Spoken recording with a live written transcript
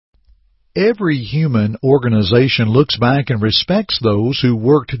Every human organization looks back and respects those who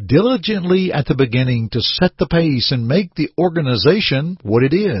worked diligently at the beginning to set the pace and make the organization what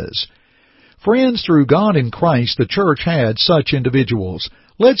it is. Friends, through God in Christ, the church had such individuals.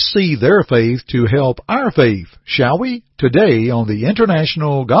 Let's see their faith to help our faith, shall we? Today on the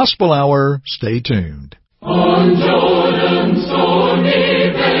International Gospel Hour, stay tuned. On Jordan's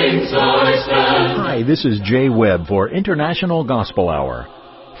stormy banks I stand. Hi, this is Jay Webb for International Gospel Hour.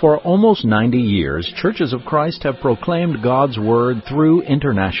 For almost 90 years, Churches of Christ have proclaimed God's Word through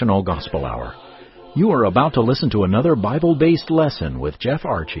International Gospel Hour. You are about to listen to another Bible-based lesson with Jeff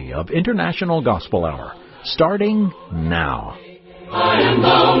Archie of International Gospel Hour, starting now. I am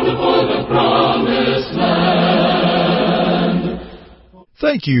bound for the promised land.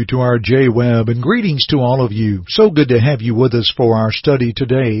 Thank you to our Jay Webb, and greetings to all of you. So good to have you with us for our study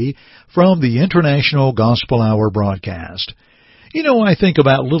today from the International Gospel Hour broadcast. You know, I think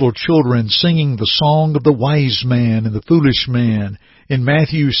about little children singing the song of the wise man and the foolish man in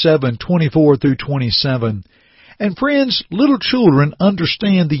Matthew 7:24 through 27. And friends, little children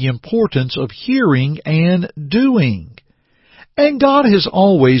understand the importance of hearing and doing. And God has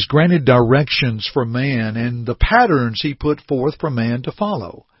always granted directions for man and the patterns He put forth for man to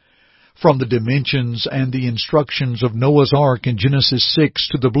follow. From the dimensions and the instructions of Noah's Ark in Genesis 6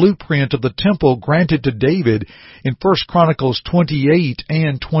 to the blueprint of the temple granted to David in 1 Chronicles 28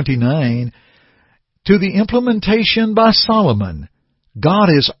 and 29, to the implementation by Solomon, God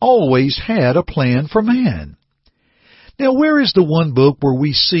has always had a plan for man. Now, where is the one book where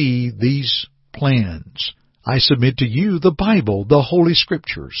we see these plans? I submit to you the Bible, the Holy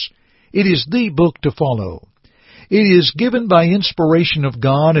Scriptures. It is the book to follow. It is given by inspiration of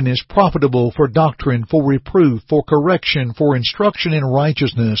God and is profitable for doctrine, for reproof, for correction, for instruction in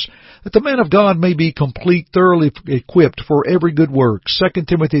righteousness, that the man of God may be complete, thoroughly equipped for every good work. 2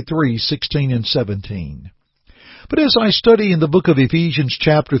 Timothy 3:16 and 17. But as I study in the book of Ephesians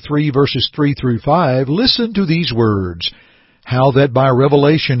chapter 3, verses 3 through 5, listen to these words. How that by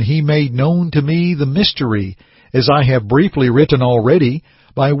revelation He made known to me the mystery, as I have briefly written already,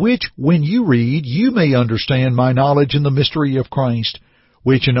 by which, when you read, you may understand my knowledge in the mystery of Christ,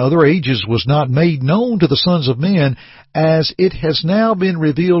 which in other ages was not made known to the sons of men, as it has now been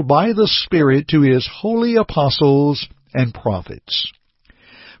revealed by the Spirit to His holy apostles and prophets.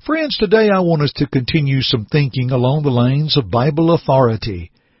 Friends, today I want us to continue some thinking along the lines of Bible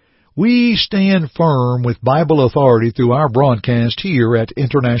authority. We stand firm with Bible authority through our broadcast here at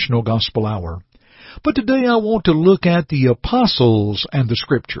International Gospel Hour. But today I want to look at the apostles and the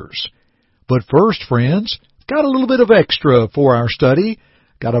Scriptures. But first, friends, got a little bit of extra for our study.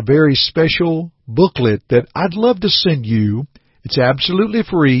 Got a very special booklet that I'd love to send you. It's absolutely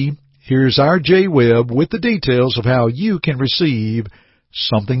free. Here's our Jay Webb with the details of how you can receive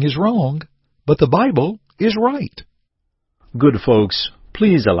Something is Wrong, but the Bible is Right. Good folks,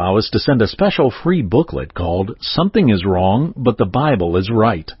 please allow us to send a special free booklet called Something is Wrong, but the Bible is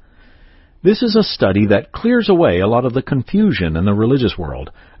Right. This is a study that clears away a lot of the confusion in the religious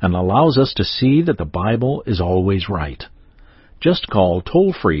world and allows us to see that the Bible is always right. Just call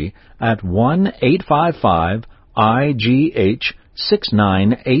toll-free at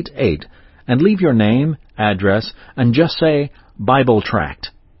 1-855-IGH-6988 and leave your name, address, and just say Bible Tract.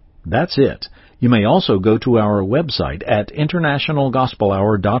 That's it. You may also go to our website at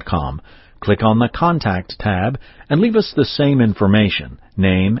internationalgospelhour.com. Click on the Contact tab and leave us the same information,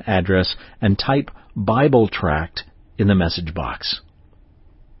 name, address, and type Bible Tract in the message box.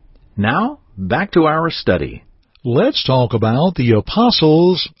 Now, back to our study. Let's talk about the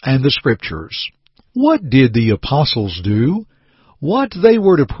apostles and the Scriptures. What did the apostles do? What they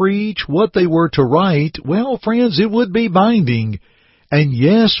were to preach, what they were to write, well, friends, it would be binding, and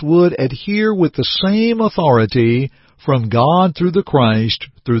yes, would adhere with the same authority from God through the Christ,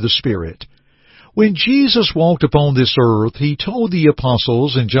 through the Spirit. When Jesus walked upon this earth, He told the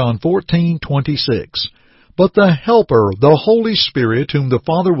apostles in John 14:26, "But the Helper, the Holy Spirit, whom the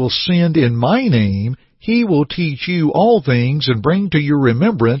Father will send in my name, He will teach you all things and bring to your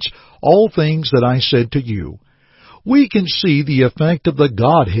remembrance all things that I said to you." We can see the effect of the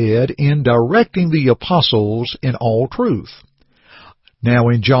Godhead in directing the apostles in all truth. Now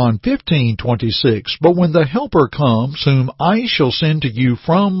in John 15:26, "But when the Helper comes, whom I shall send to you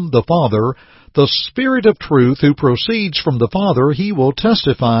from the Father, the Spirit of truth who proceeds from the Father, He will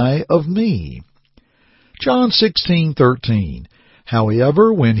testify of me." John 16:13,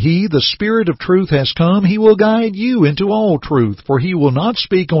 "However, when He, the Spirit of truth, has come, He will guide you into all truth, for He will not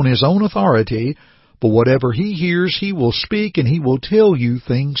speak on His own authority, but whatever He hears He will speak, and He will tell you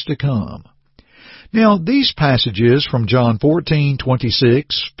things to come." Now, these passages from John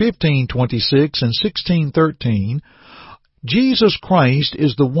 14:26, 15:26, and 16:13, Jesus Christ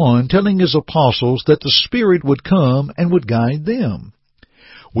is the one telling His apostles that the Spirit would come and would guide them.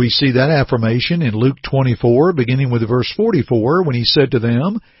 We see that affirmation in Luke 24, beginning with verse 44, when He said to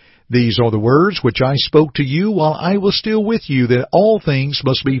them, "These are the words which I spoke to you while I was still with you, that all things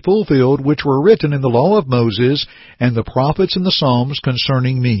must be fulfilled which were written in the law of Moses and the prophets and the Psalms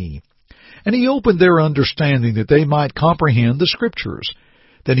concerning me." And He opened their understanding that they might comprehend the Scriptures.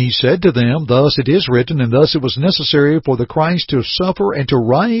 Then He said to them, "Thus it is written, and thus it was necessary for the Christ to suffer and to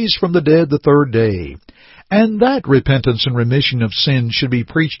rise from the dead the third day, and that repentance and remission of sins should be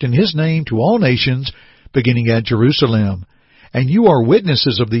preached in His name to all nations, beginning at Jerusalem. And you are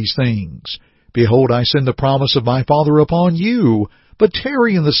witnesses of these things. Behold, I send the promise of my Father upon you, but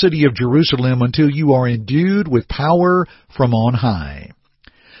tarry in the city of Jerusalem until you are endued with power from on high."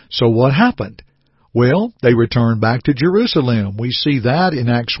 So what happened? Well, they returned back to Jerusalem. We see that in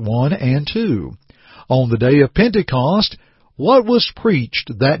Acts 1 and 2. On the day of Pentecost, what was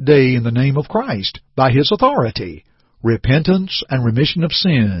preached that day in the name of Christ by His authority? Repentance and remission of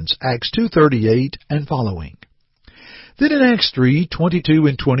sins, Acts 2:38 and following. Then in Acts 3:22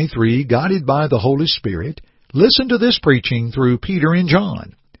 and 23, guided by the Holy Spirit, listen to this preaching through Peter and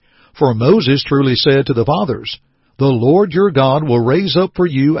John. "For Moses truly said to the fathers, The Lord your God will raise up for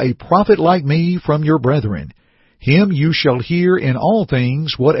you a prophet like me from your brethren. Him you shall hear in all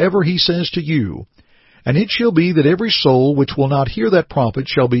things whatever he says to you. And it shall be that every soul which will not hear that prophet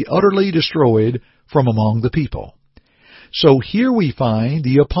shall be utterly destroyed from among the people." So here we find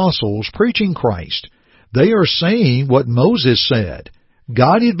the apostles preaching Christ. They are saying what Moses said.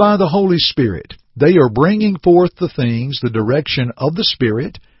 Guided by the Holy Spirit, they are bringing forth the things, the direction of the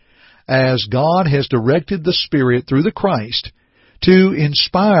Spirit, as God has directed the Spirit through the Christ to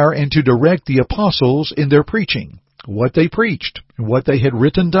inspire and to direct the apostles in their preaching, what they preached, and what they had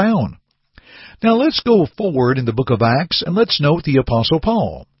written down. Now let's go forward in the book of Acts and let's note the Apostle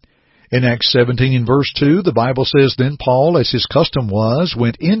Paul. In Acts 17 and verse 2, the Bible says, "Then Paul, as his custom was,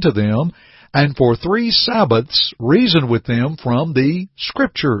 went into them, and for 3 Sabbaths reasoned with them from the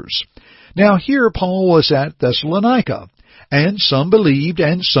Scriptures." Now here Paul was at Thessalonica, and some believed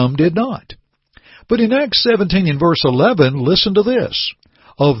and some did not. But in Acts 17 and verse 11, listen to this.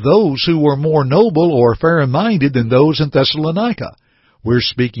 "Of those who were more noble or fair-minded than those in Thessalonica." We're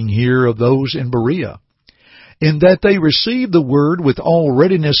speaking here of those in Berea. "In that they received the word with all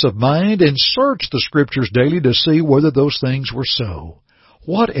readiness of mind and searched the Scriptures daily to see whether those things were so."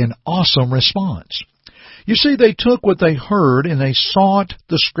 What an awesome response. You see, they took what they heard and they sought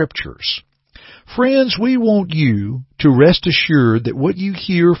the Scriptures. Friends, we want you to rest assured that what you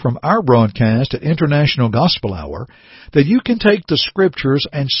hear from our broadcast at International Gospel Hour, that you can take the Scriptures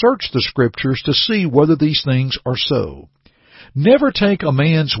and search the Scriptures to see whether these things are so. Never take a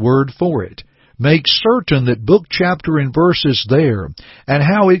man's word for it. Make certain that book, chapter, and verse is there, and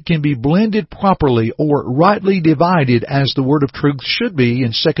how it can be blended properly or rightly divided as the word of truth should be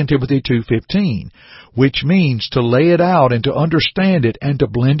in 2 Timothy 2:15, which means to lay it out and to understand it and to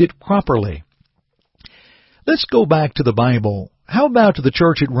blend it properly. Let's go back to the Bible. How about to the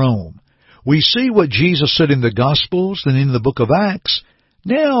church at Rome? We see what Jesus said in the Gospels and in the book of Acts.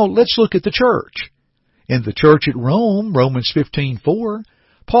 Now let's look at the church. In the church at Rome, Romans 15:4,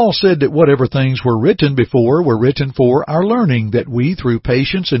 Paul said that whatever things were written before were written for our learning, that we, through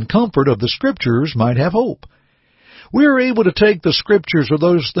patience and comfort of the Scriptures, might have hope. We are able to take the Scriptures or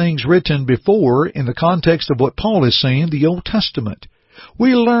those things written before in the context of what Paul is saying, the Old Testament.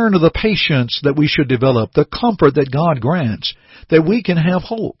 We learn of the patience that we should develop, the comfort that God grants, that we can have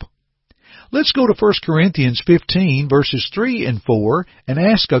hope. Let's go to 1 Corinthians 15, verses 3 and 4, and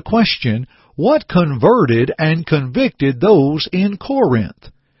ask a question. What converted and convicted those in Corinth?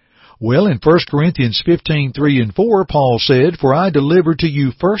 Well, in 1 Corinthians 15, 3 and 4, Paul said, "For I delivered to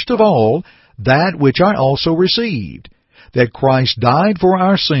you first of all that which I also received, that Christ died for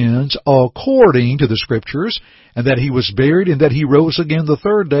our sins according to the Scriptures, and that He was buried, and that He rose again the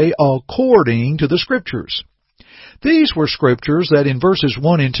third day according to the Scriptures." These were Scriptures that in verses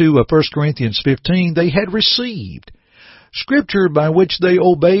 1 and 2 of 1 Corinthians 15 they had received. Scripture by which they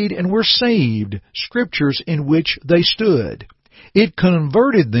obeyed and were saved. Scriptures in which they stood. It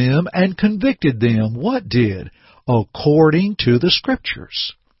converted them and convicted them. What did? According to the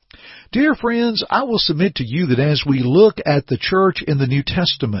Scriptures. Dear friends, I will submit to you that as we look at the church in the New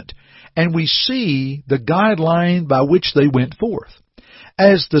Testament and we see the guideline by which they went forth,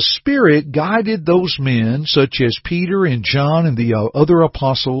 As the Spirit guided those men, such as Peter and John and the other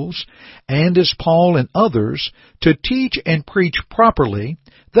apostles, and as Paul and others, to teach and preach properly,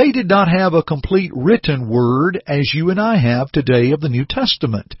 they did not have a complete written word as you and I have today of the New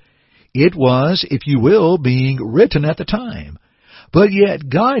Testament. It was, if you will, being written at the time, but yet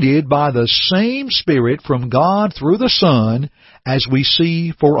guided by the same Spirit from God through the Son, as we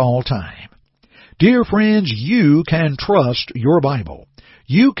see for all time. Dear friends, you can trust your Bible.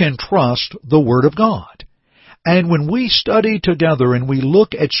 You can trust the Word of God. And when we study together and we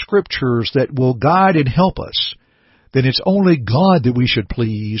look at Scriptures that will guide and help us, then it's only God that we should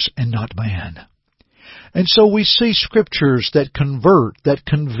please and not man. And so we see Scriptures that convert, that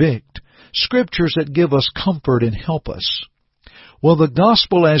convict, Scriptures that give us comfort and help us. Well, the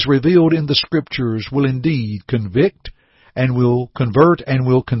Gospel as revealed in the Scriptures will indeed convict and will convert and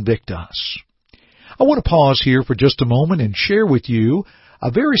will convict us. I want to pause here for just a moment and share with you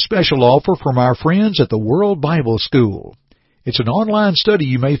a very special offer from our friends at the World Bible School. It's an online study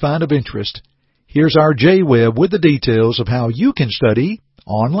you may find of interest. Here's our J. Webb with the details of how you can study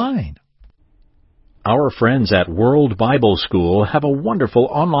online. Our friends at World Bible School have a wonderful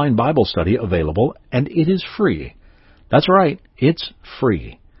online Bible study available, and it is free. That's right, it's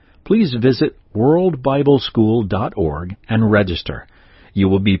free. Please visit worldbibleschool.org and register. You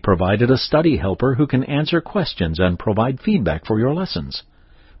will be provided a study helper who can answer questions and provide feedback for your lessons.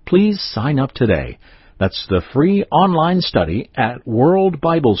 Please sign up today. That's the free online study at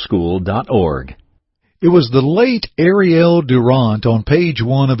worldbibleschool.org. It was the late Ariel Durant on page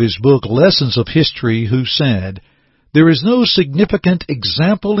 1 of his book Lessons of History who said, "There is no significant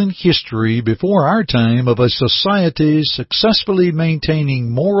example in history before our time of a society successfully maintaining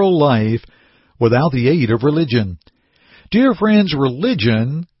moral life without the aid of religion." Dear friends,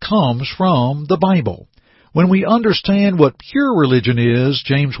 religion comes from the Bible. When we understand what pure religion is,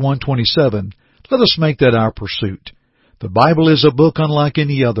 James 1:27, let us make that our pursuit. The Bible is a book unlike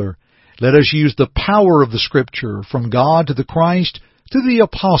any other. Let us use the power of the Scripture from God to the Christ to the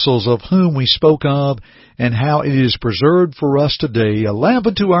apostles of whom we spoke of, and how it is preserved for us today, a lamp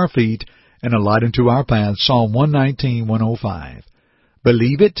unto our feet and a light unto our path. Psalm 119:105.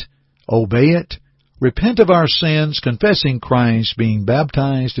 Believe it, obey it, repent of our sins, confessing Christ, being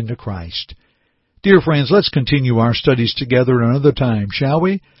baptized into Christ. Dear friends, let's continue our studies together another time, shall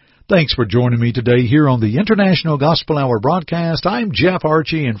we? Thanks for joining me today here on the International Gospel Hour broadcast. I'm Jeff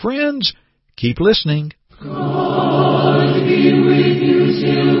Archie, and friends, keep listening.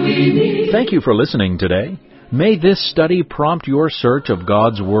 Thank you for listening today. May this study prompt your search of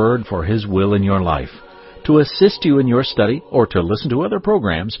God's Word for His will in your life. To assist you in your study or to listen to other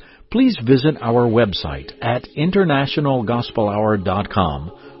programs, please visit our website at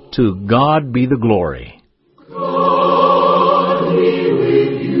internationalgospelhour.com. To God be the glory.